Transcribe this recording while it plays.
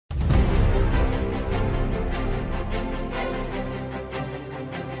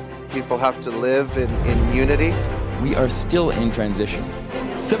People have to live in unity. We are still in transition.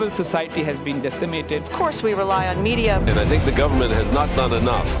 Civil society has been decimated. Of course, we rely on media. And I think the government has not done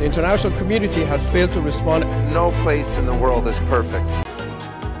enough. The international community has failed to respond. No place in the world is perfect.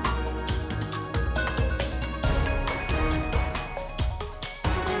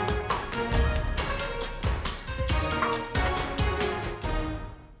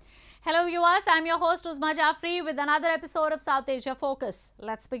 Hello viewers, I'm your host Uzma Jafri with another episode of South Asia Focus.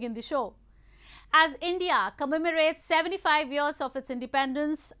 Let's begin the show. As India commemorates 75 years of its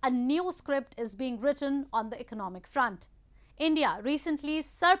independence, a new script is being written on the economic front. India recently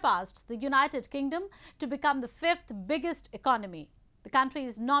surpassed the United Kingdom to become the fifth biggest economy. The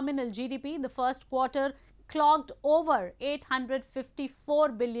country's nominal GDP in the first quarter clocked over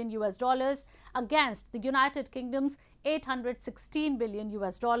 $854 billion against the United Kingdom's $816 billion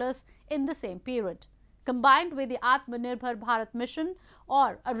in the same period. Combined with the Atmanirbhar Bharat mission,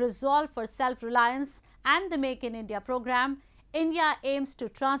 or a resolve for self-reliance, and the Make in India program, India aims to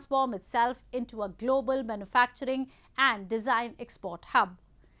transform itself into a global manufacturing and design export hub.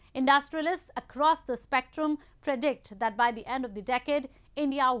 Industrialists across the spectrum predict that by the end of the decade,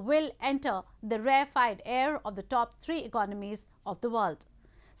 India will enter the rarefied air of the top 3 economies of the world.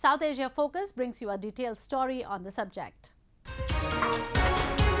 South Asia Focus brings you a detailed story on the subject.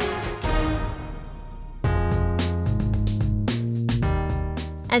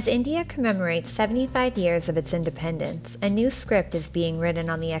 As India commemorates 75 years of its independence, a new script is being written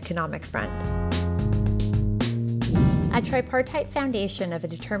on the economic front. A tripartite foundation of a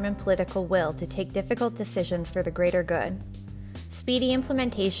determined political will to take difficult decisions for the greater good, speedy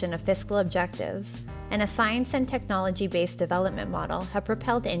implementation of fiscal objectives, and a science and technology-based development model have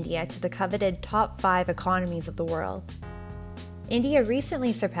propelled India to the coveted top 5 economies of the world. India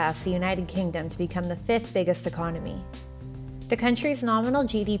recently surpassed the United Kingdom to become the 5th biggest economy. The country's nominal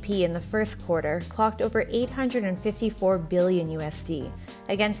GDP in the first quarter clocked over $854 billion USD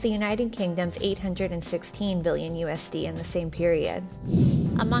against the United Kingdom's $816 billion USD in the same period.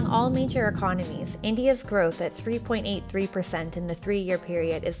 Among all major economies, India's growth at 3.83% in the 3-year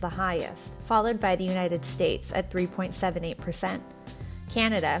period is the highest, followed by the United States at 3.78%,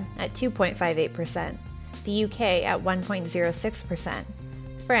 Canada at 2.58%, the UK at 1.06%,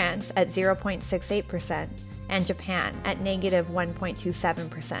 France at 0.68%, and Japan at negative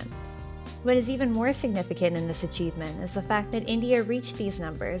 1.27%. What is even more significant in this achievement is the fact that India reached these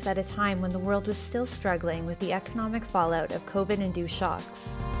numbers at a time when the world was still struggling with the economic fallout of COVID-induced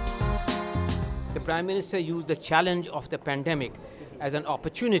shocks. The Prime Minister used the challenge of the pandemic as an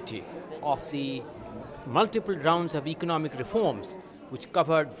opportunity of the multiple rounds of economic reforms which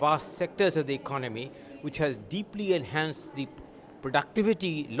covered vast sectors of the economy, which has deeply enhanced the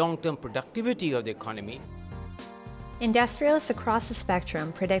productivity, long-term productivity of the economy. Industrialists across the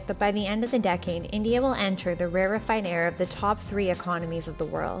spectrum predict that by the end of the decade, India will enter the rarefied air of the top 3 economies of the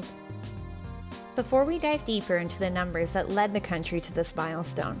world. Before we dive deeper into the numbers that led the country to this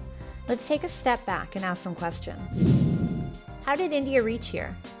milestone, let's take a step back and ask some questions. How did India reach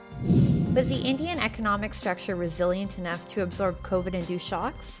here? Was the Indian economic structure resilient enough to absorb COVID-induced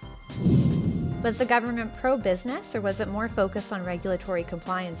shocks? Was the government pro-business, or was it more focused on regulatory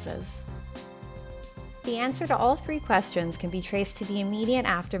compliances? The answer to all 3 questions can be traced to the immediate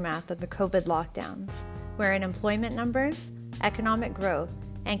aftermath of the COVID lockdowns, wherein employment numbers, economic growth,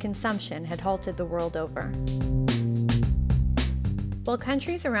 and consumption had halted the world over. While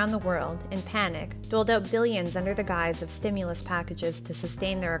countries around the world, in panic, doled out billions under the guise of stimulus packages to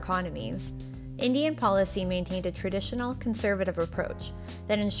sustain their economies, Indian policy maintained a traditional, conservative approach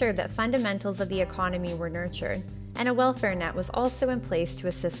that ensured that fundamentals of the economy were nurtured, and a welfare net was also in place to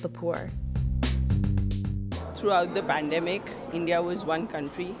assist the poor. Throughout the pandemic, India was one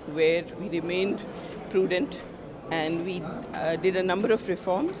country where we remained prudent and we did a number of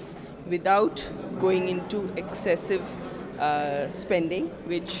reforms without going into excessive spending,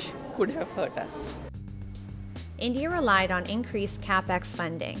 which could have hurt us. India relied on increased capex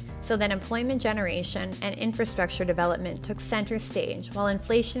funding so that employment generation and infrastructure development took center stage while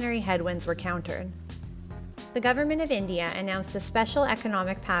inflationary headwinds were countered. The government of India announced a special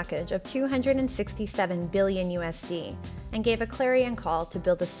economic package of $267 billion USD and gave a clarion call to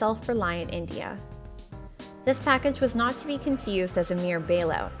build a self-reliant India. This package was not to be confused as a mere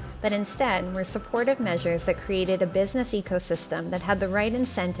bailout, but instead were supportive measures that created a business ecosystem that had the right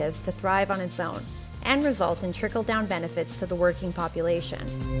incentives to thrive on its own and result in trickle-down benefits to the working population.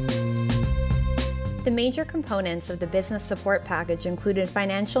 The major components of the business support package included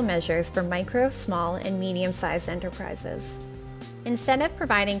financial measures for micro, small, and medium-sized enterprises. Instead of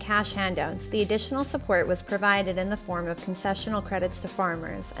providing cash handouts, the additional support was provided in the form of concessional credits to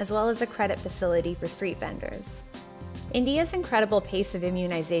farmers, as well as a credit facility for street vendors. India's incredible pace of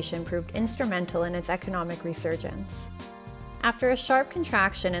immunization proved instrumental in its economic resurgence. After a sharp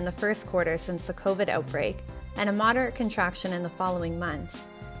contraction in the first quarter since the COVID outbreak, and a moderate contraction in the following months,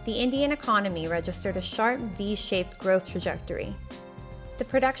 the Indian economy registered a sharp V-shaped growth trajectory. The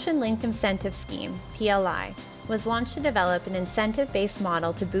Production-Linked Incentive Scheme, PLI, was launched to develop an incentive-based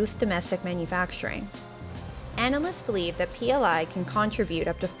model to boost domestic manufacturing. Analysts believe that PLI can contribute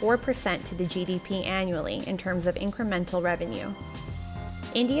up to 4% to the GDP annually in terms of incremental revenue.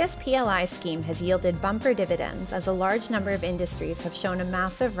 India's PLI scheme has yielded bumper dividends as a large number of industries have shown a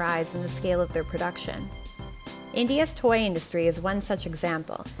massive rise in the scale of their production. India's toy industry is one such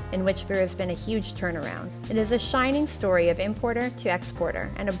example, in which there has been a huge turnaround. It is a shining story of importer to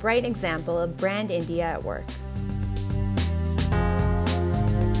exporter and a bright example of Brand India at work.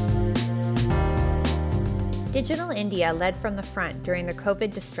 Digital India led from the front during the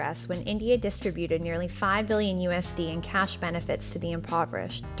COVID distress when India distributed nearly $5 billion USD in cash benefits to the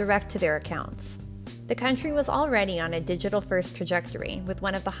impoverished, direct to their accounts. The country was already on a digital-first trajectory with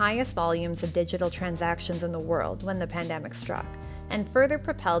one of the highest volumes of digital transactions in the world when the pandemic struck, and further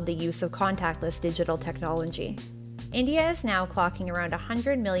propelled the use of contactless digital technology. India is now clocking around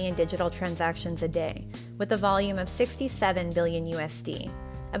 100 million digital transactions a day, with a volume of 67 billion USD,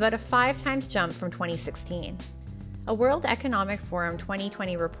 about a 5-times jump from 2016. A World Economic Forum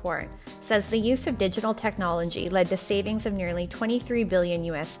 2020 report says the use of digital technology led to savings of nearly 23 billion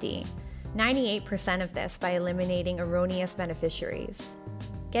USD, 98% of this by eliminating erroneous beneficiaries.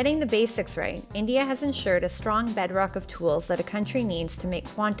 Getting the basics right, India has ensured a strong bedrock of tools that a country needs to make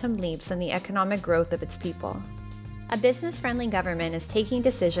quantum leaps in the economic growth of its people. A business-friendly government is taking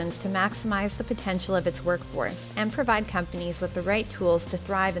decisions to maximize the potential of its workforce and provide companies with the right tools to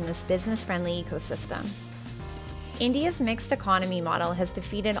thrive in this business-friendly ecosystem. India's mixed economy model has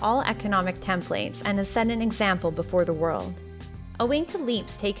defeated all economic templates and has set an example before the world. Owing to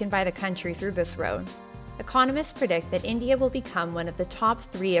leaps taken by the country through this road, economists predict that India will become one of the top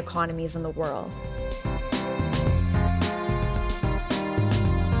 3 economies in the world.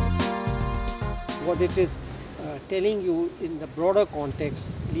 What it is telling you in the broader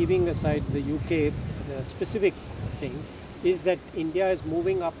context, leaving aside the UK, the specific thing, is that India is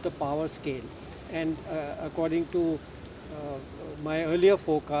moving up the power scale. And according to my earlier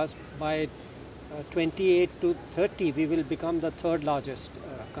forecast, by 28 to 30, we will become the 3rd largest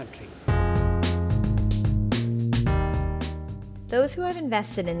country. Those who have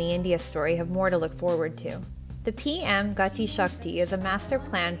invested in the India story have more to look forward to. The PM Gati Shakti is a master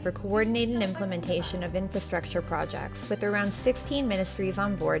plan for coordinated implementation of infrastructure projects, with around 16 ministries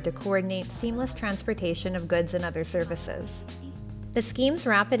on board to coordinate seamless transportation of goods and other services. The scheme's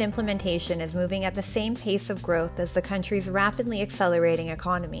rapid implementation is moving at the same pace of growth as the country's rapidly accelerating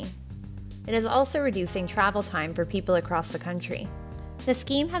economy. It is also reducing travel time for people across the country. The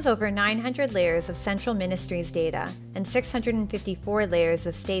scheme has over 900 layers of central ministries' data and 654 layers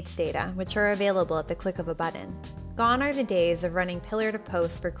of states' data, which are available at the click of a button. Gone are the days of running pillar to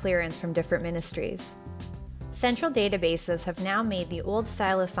post for clearance from different ministries. Central databases have now made the old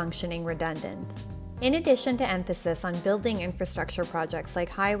style of functioning redundant. In addition to emphasis on building infrastructure projects like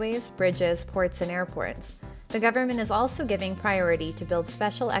highways, bridges, ports, and airports, the government is also giving priority to build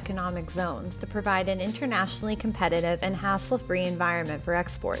special economic zones to provide an internationally competitive and hassle-free environment for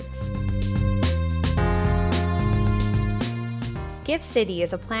exports. GIFT City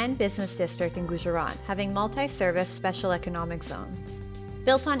is a planned business district in Gujarat having multi-service special economic zones.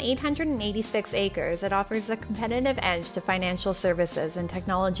 Built on 886 acres, it offers a competitive edge to financial services and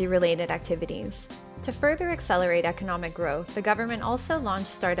technology-related activities. To further accelerate economic growth, the government also launched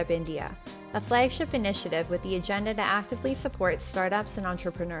Startup India, a flagship initiative with the agenda to actively support startups and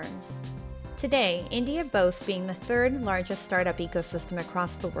entrepreneurs. Today, India boasts being the 3rd largest startup ecosystem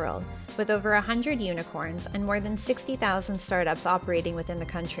across the world, with over 100 unicorns and more than 60,000 startups operating within the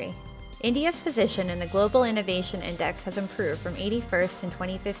country. India's position in the Global Innovation Index has improved from 81st in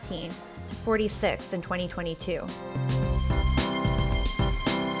 2015 to 46th in 2022.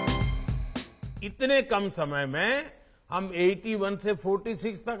 इतने कम समय में हम 81 से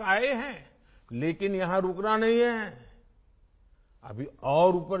 46 तक आए हैं, लेकिन यहाँ रुकना नहीं है, अभी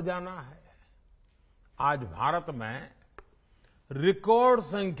और ऊपर जाना है। आज भारत में रिकॉर्ड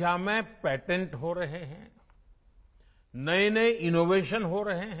संख्या में पेटेंट हो रहे हैं, नए-नए इनोवेशन हो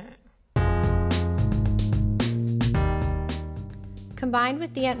रहे हैं। Combined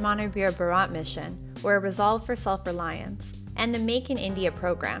with the Atmanirbhar Bharat mission, or a resolve for self-reliance, and the Make in India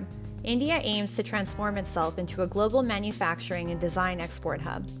program, India aims to transform itself into a global manufacturing and design export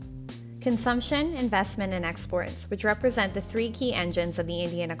hub. Consumption, investment, and exports, which represent the three key engines of the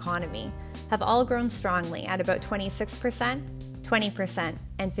Indian economy, have all grown strongly at about 26%, 20%,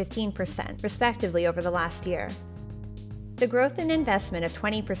 and 15%, respectively, over the last year. The growth in investment of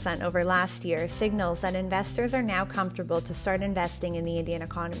 20% over last year signals that investors are now comfortable to start investing in the Indian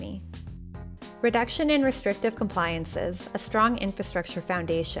economy. Reduction in restrictive compliances, a strong infrastructure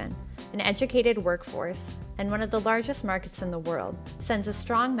foundation, an educated workforce, and one of the largest markets in the world sends a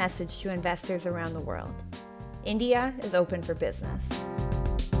strong message to investors around the world. India is open for business.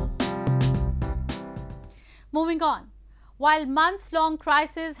 Moving on. While months-long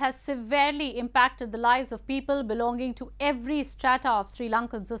crisis has severely impacted the lives of people belonging to every strata of Sri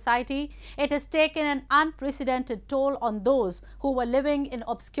Lankan society, it has taken an unprecedented toll on those who were living in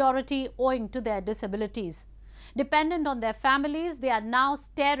obscurity owing to their disabilities. Dependent on their families, they are now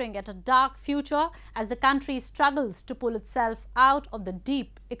staring at a dark future as the country struggles to pull itself out of the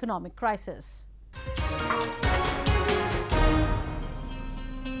deep economic crisis.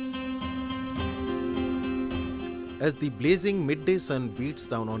 As the blazing midday sun beats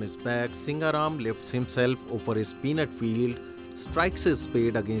down on his back, Singaram lifts himself over his peanut field, strikes his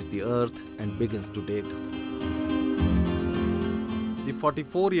spade against the earth and begins to dig. The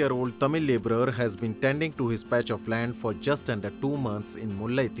 44-year-old Tamil labourer has been tending to his patch of land for just under 2 months in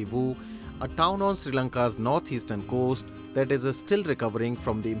Mullaitivu, a town on Sri Lanka's northeastern coast that is still recovering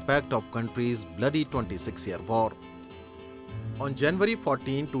from the impact of country's bloody 26-year war. On January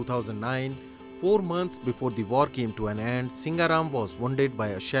 14, 2009, 4 months before the war came to an end, Singaram was wounded by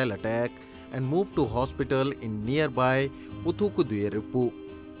a shell attack and moved to hospital in nearby Puthukuduyeruppu.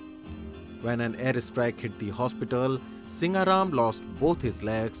 When an airstrike hit the hospital, Singaram lost both his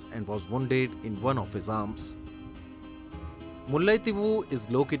legs and was wounded in one of his arms. Mullaitivu is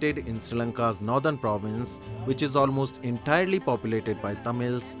located in Sri Lanka's northern province, which is almost entirely populated by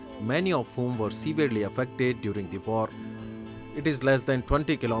Tamils, many of whom were severely affected during the war. It is less than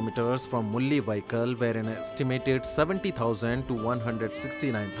 20 kilometers from Mullaitivu, where an estimated 70,000 to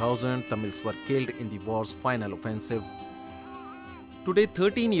 169,000 Tamils were killed in the war's final offensive. Today,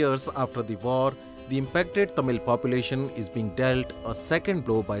 13 years after the war, the impacted Tamil population is being dealt a second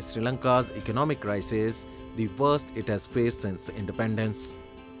blow by Sri Lanka's economic crisis, the worst it has faced since independence.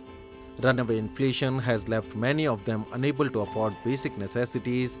 Runaway inflation has left many of them unable to afford basic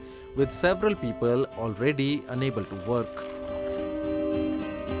necessities, with several people already unable to work.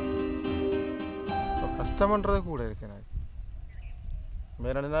 கஷ்டம்ன்றது கூட இருக்கு எனக்கு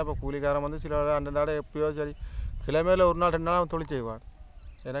மேலனா இப்போ கூலிக்காரன் வந்து சில அந்த நாடு எப்பயோ சரி கிழமையில் ஒரு நாள் 2 நாள் தொழில் செய்வான்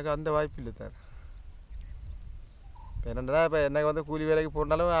எனக்கு அந்த வாய்ப்பு இல்லை சார் என்னடா இப்போ எனக்கு வந்து கூலி வேலைக்கு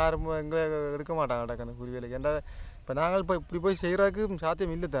போனாலும் யாரும் எங்களை எடுக்க மாட்டாங்க டக்குன்னு கூலி வேலைக்கு ஏன்னா இப்போ நாங்கள் இப்போ இப்படி போய் செய்கிறதுக்கு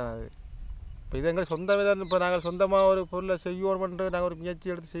சாத்தியம் இல்லை தானே அது இப்போ இது எங்கள் சொந்த விதம் இப்போ நாங்கள் சொந்தமாக ஒரு பொருளை செய்வோம்ன்ட்டு நாங்கள் ஒரு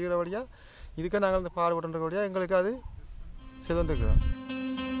முயற்சி எடுத்து செய்கிறபடியாக இதுக்கு நாங்கள் இந்த பாடுபட்டுன்றபடியாக எங்களுக்கு அது செய்துകൊണ്ടിருக்கிறோம்.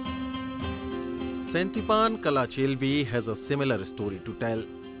 Senthipan Kalachelvi has a similar story to tell.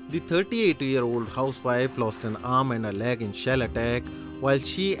 The 38-year-old housewife lost an arm and a leg in shell attack while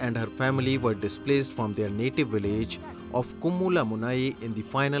she and her family were displaced from their native village of Kummula Munai in the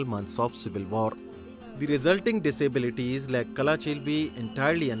final months of civil war. The resulting disabilities left Kalachelvi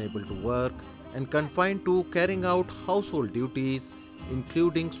entirely unable to work and confined to carrying out household duties,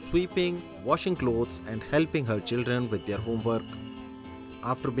 including sweeping, washing clothes and helping her children with their homework.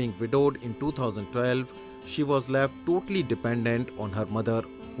 After being widowed in 2012, she was left totally dependent on her mother,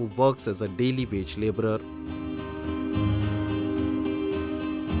 who works as a daily wage labourer.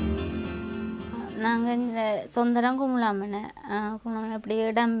 நாங்கள் இந்த சொந்தரம் கும்பலாமனை அப்படி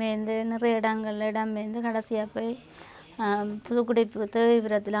இடம்பெயர்ந்து நிறைய இடங்களில் இடம்பெயர்ந்து கடைசியாக போய் புதுக்குடிப்பு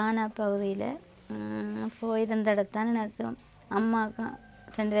தேவிபுரத்தில் ஆனா பகுதியில் போயிருந்த இடத்தான் எனக்கு அம்மாவுக்கு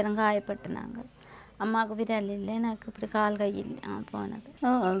 2 பேரும் காயப்பட்டுனாங்க. அம்மாவுக்கு விரல் இல்லை, எனக்கு இப்படி கால் கை இல்லை போனது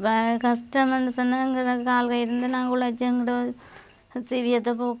கஷ்டம்னு சொன்னால் எங்கள் கால் கை இருந்து நாங்கள் உழைச்சி எங்களோட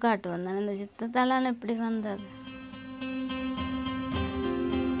சிவியத்தை போக்காட்டு வந்தேன். இந்த சித்தத்தால் இப்படி வந்தது.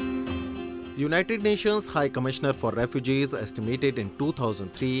 The United Nations High Commissioner for Refugees estimated in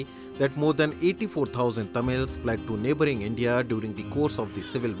 2003 that more than 84,000 Tamils fled to neighbouring India during the course of the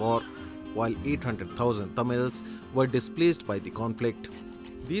civil war, while 800,000 Tamils were displaced by the conflict.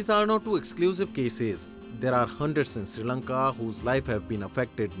 These are not two exclusive cases. There are hundreds in Sri Lanka whose life have been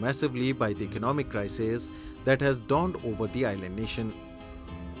affected massively by the economic crisis that has dawned over the island nation.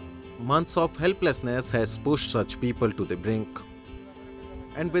 Months of helplessness has pushed such people to the brink.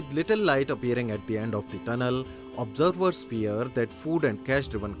 And with little light appearing at the end of the tunnel, observers fear that food and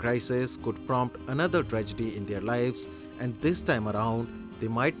cash-driven crisis could prompt another tragedy in their lives, and this time around, they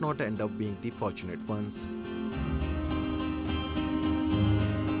might not end up being the fortunate ones.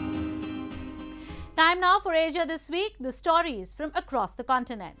 Time now for Asia This Week, the stories from across the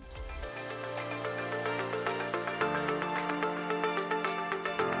continent.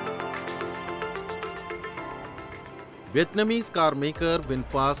 Vietnamese car maker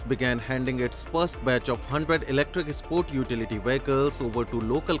VinFast began handing its first batch of 100 electric sport utility vehicles over to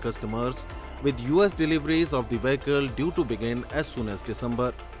local customers, with US deliveries of the vehicle due to begin as soon as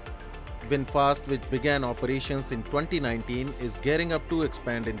December. VinFast, which began operations in 2019, is gearing up to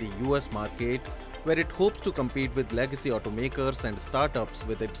expand in the US market, where it hopes to compete with legacy automakers and startups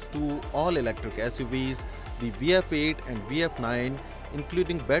with its two all-electric SUVs, the VF8 and VF9,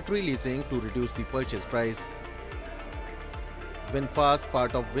 including battery leasing to reduce the purchase price. VinFast,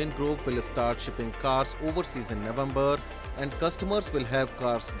 part of Vingroup, will start shipping cars overseas in November, and customers will have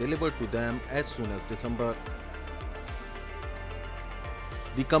cars delivered to them as soon as December.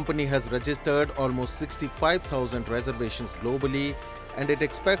 The company has registered almost 65,000 reservations globally, and it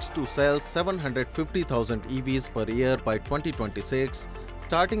expects to sell 750,000 EVs per year by 2026,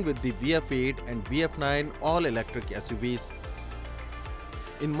 starting with the VF8 and VF9 all-electric SUVs.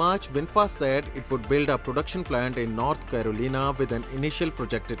 In March, VinFast said it would build a production plant in North Carolina with an initial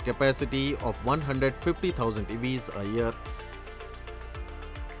projected capacity of 150,000 EVs a year.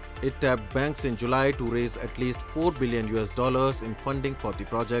 It tapped banks in July to raise at least $4 billion in funding for the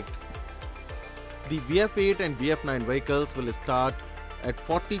project. The VF8 and VF9 vehicles will start at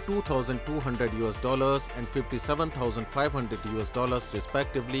 $42,200 and $57,500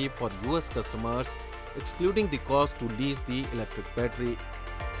 respectively for US customers, excluding the cost to lease the electric battery.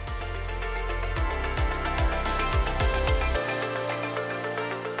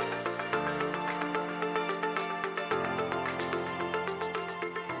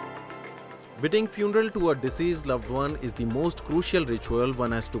 Bidding funeral to a deceased loved one is the most crucial ritual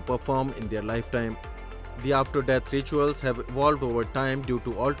one has to perform in their lifetime. The after-death rituals have evolved over time due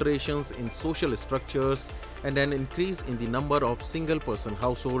to alterations in social structures and an increase in the number of single-person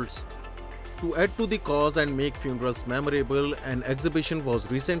households. To add to the cause and make funerals memorable, an exhibition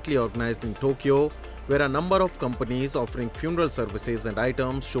was recently organized in Tokyo, where a number of companies offering funeral services and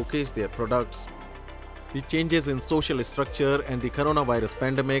items showcased their products. The changes in social structure and the coronavirus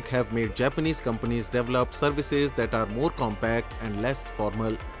pandemic have made Japanese companies develop services that are more compact and less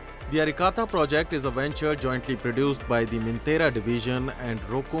formal. The Arikata project is a venture jointly produced by the Mintera division and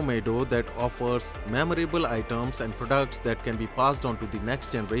Rokomedo that offers memorable items and products that can be passed on to the next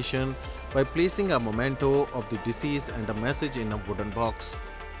generation by placing a memento of the deceased and a message in a wooden box.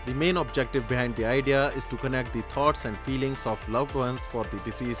 The main objective behind the idea is to connect the thoughts and feelings of loved ones for the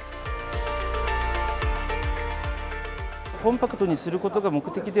deceased. コンパクトにすることが目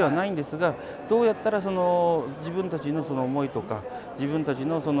的ではないんですが、どうやったら自分たちの思いとか自分たち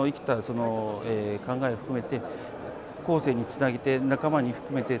の生きた考えを含めて後世につなげて仲間に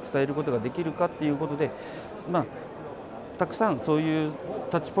含めて伝えることができるかっていうことで、たくさんそういう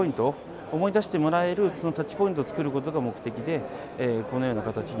タッチポイントを思い出してもらえるそのタッチポイントを作ることが目的で、このような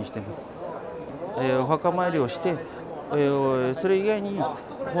形にしています。お墓参りをして、それ以外に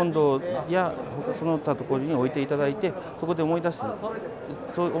本堂やその他ところに置いていただいて、そこで思い出して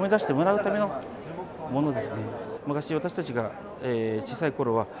もらうためのものですね。昔私たちが小さい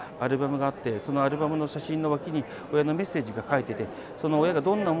頃はアルバムがあって、そのアルバムの写真の脇に親のメッセージが書いてて、その親が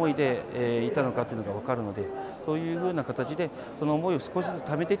どんな思いでいたのかというのが分かるので、そういうふうな形でその思いを少しずつ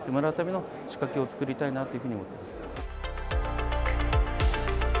貯めていってもらうための仕掛けを作りたいなというふうに思っています。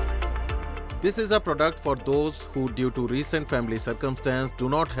This is a product for those who, due to recent family circumstance, do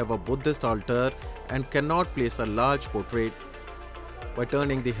not have a Buddhist altar and cannot place a large portrait. By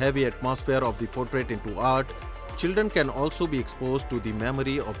turning the heavy atmosphere of the portrait into art, children can also be exposed to the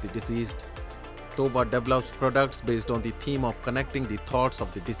memory of the deceased. Toba develops products based on the theme of connecting the thoughts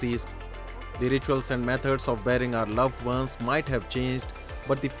of the deceased. The rituals and methods of burying our loved ones might have changed,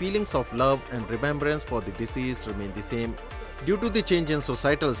 but the feelings of love and remembrance for the deceased remain the same. Due to the change in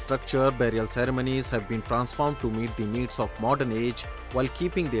societal structure, burial ceremonies have been transformed to meet the needs of modern age while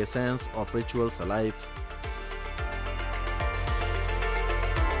keeping the essence of rituals alive.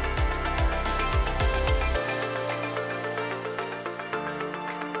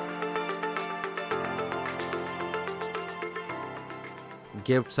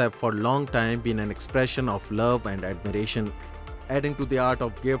 Gifts have for a long time been an expression of love and admiration. Adding to the art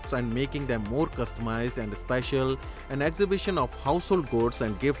of gifts and making them more customized and special, an exhibition of household goods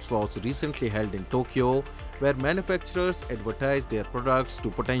and gifts was recently held in Tokyo, where manufacturers advertise their products to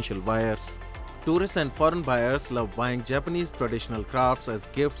potential buyers. Tourists and foreign buyers love buying Japanese traditional crafts as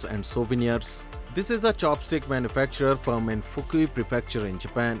gifts and souvenirs. This is a chopstick manufacturer firm in Fukui Prefecture in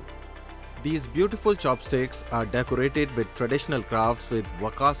Japan. These beautiful chopsticks are decorated with traditional crafts with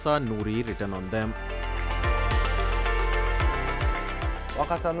Wakasa Nuri written on them.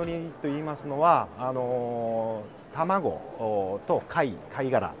 若狭塗りと言いますのは卵と貝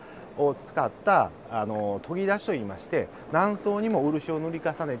殻を使った研ぎ出しといいまして、何層にも漆を塗り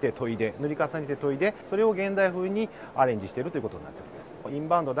重ねて研いでそれを現代風にアレンジしているということになっております。イン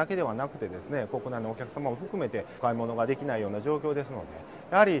バウンドだけではなくてですね、国内のお客様も含めて買い物ができないような状況ですので、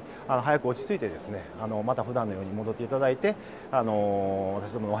やはり早く落ち着いてですね、また普段のように戻っていただいて、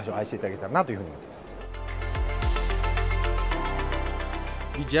私どものお箸を愛していただけたらなというふうに思っています。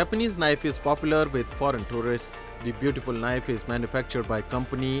The Japanese knife is popular with foreign tourists. The beautiful knife is manufactured by a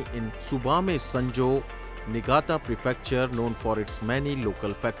company in Tsubame Sanjo, Niigata Prefecture, known for its many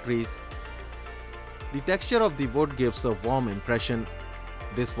local factories. The texture of the wood gives a warm impression.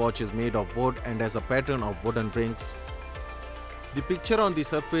 This watch is made of wood and has a pattern of wooden rings. The picture on the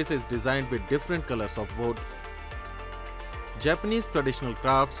surface is designed with different colors of wood. Japanese traditional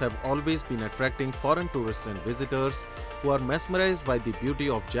crafts have always been attracting foreign tourists and visitors who are mesmerized by the beauty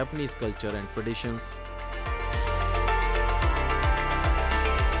of Japanese culture and traditions.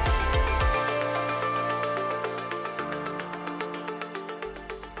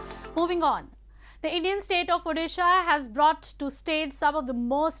 Moving on. The Indian state of Odisha has brought to stage some of the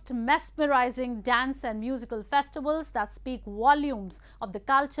most mesmerizing dance and musical festivals that speak volumes of the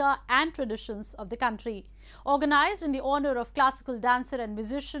culture and traditions of the country. Organized in the honor of classical dancer and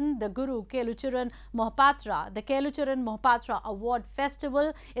musician, the Guru Kelucharan Mohapatra, the Kelucharan Mohapatra Award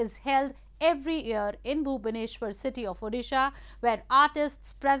Festival is held every year in Bhubaneswar city of Odisha, where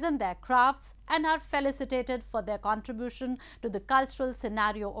artists present their crafts and are felicitated for their contribution to the cultural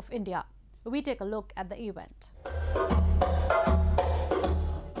scenario of India. We take a look at the event.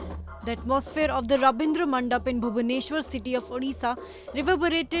 The atmosphere of the Rabindra Mandap in Bhubaneswar city of Odisha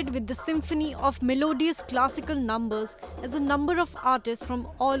reverberated with the symphony of melodious classical numbers as a number of artists from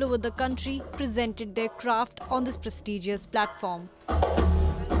all over the country presented their craft on this prestigious platform.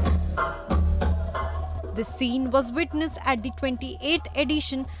 This scene was witnessed at the 28th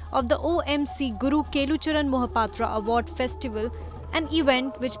edition of the OMC Guru Kelucharan Mohapatra Award Festival, an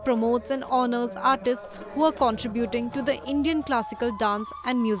event which promotes and honors artists who are contributing to the Indian classical dance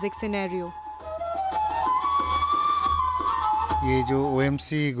and music scenario. ये जो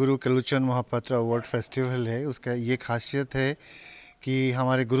OMC गुरु Kelucharan Mahapatra award festival है, उसका ये खासियत है कि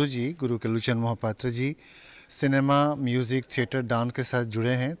हमारे गुरुजी गुरु केलुचरण महापात्र जी cinema, music, theatre, dance के साथ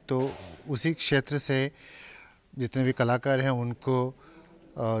जुड़े हैं। तो उसी क्षेत्र से जितने भी कलाकार हैं उनको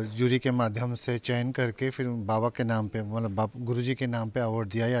जूरी के माध्यम से चयन करके फिर बाबा के नाम पे, मतलब गुरुजी के नाम पे अवार्ड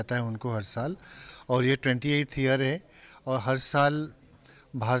दिया जाता है उनको हर साल। और ये 28th ईयर है और हर साल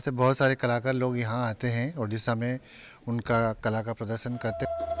बाहर से बहुत सारे कलाकार लोग यहाँ आते हैं, ओडिशा में उनका कला का प्रदर्शन करते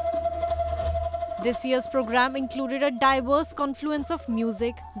हैं। This year's program included a diverse confluence of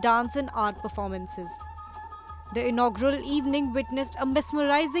music, dance and art performances. The inaugural evening witnessed a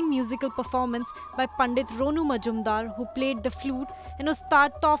mesmerizing musical performance by Pandit Ronu Majumdar, who played the flute, and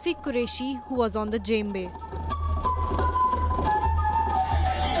Ustad Tawfiq Qureshi, who was on the djembe.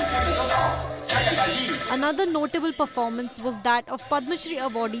 Another notable performance was that of Padma Shri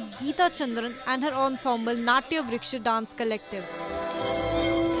awardee Geeta Chandran and her ensemble Natya Vriksha Dance Collective.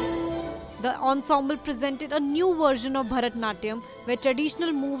 The ensemble presented a new version of Bharatnatyam, where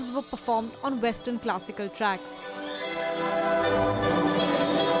traditional moves were performed on Western classical tracks.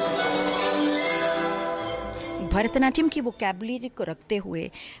 Bharatanatyam की vocabulary को रखते हुए,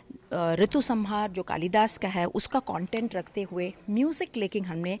 ऋतु संहार जो कालिदास का है उसका content रखते हुए म्यूज़िक, लेकिन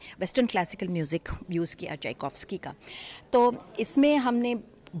हमने वेस्टर्न क्लासिकल म्यूज़िक यूज़ किया चाइकोव्स्की का। तो इसमें हमने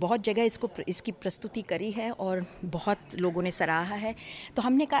बहुत जगह इसकी प्रस्तुति करी है और बहुत लोगों ने सराहा है। तो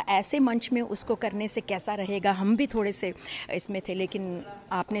हमने कहा ऐसे मंच में उसको करने से कैसा रहेगा, हम भी थोड़े से इसमें थे, लेकिन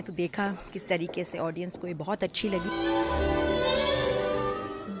आपने तो देखा किस तरीके से ऑडियंस को ये बहुत अच्छी लगी।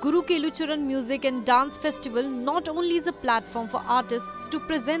 Guru Kelucharan Music and Dance Festival not only is a platform for artists to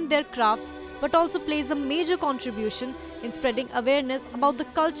present their crafts, but also plays a major contribution in spreading awareness about the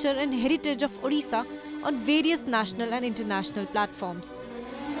culture and heritage of Odisha on various national and international platforms.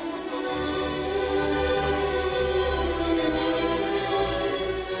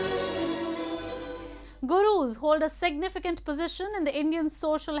 Gurus hold a significant position in the Indian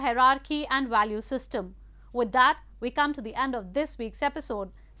social hierarchy and value system. With that, we come to the end of this week's episode.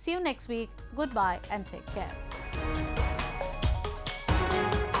 See you next week. Goodbye and take care.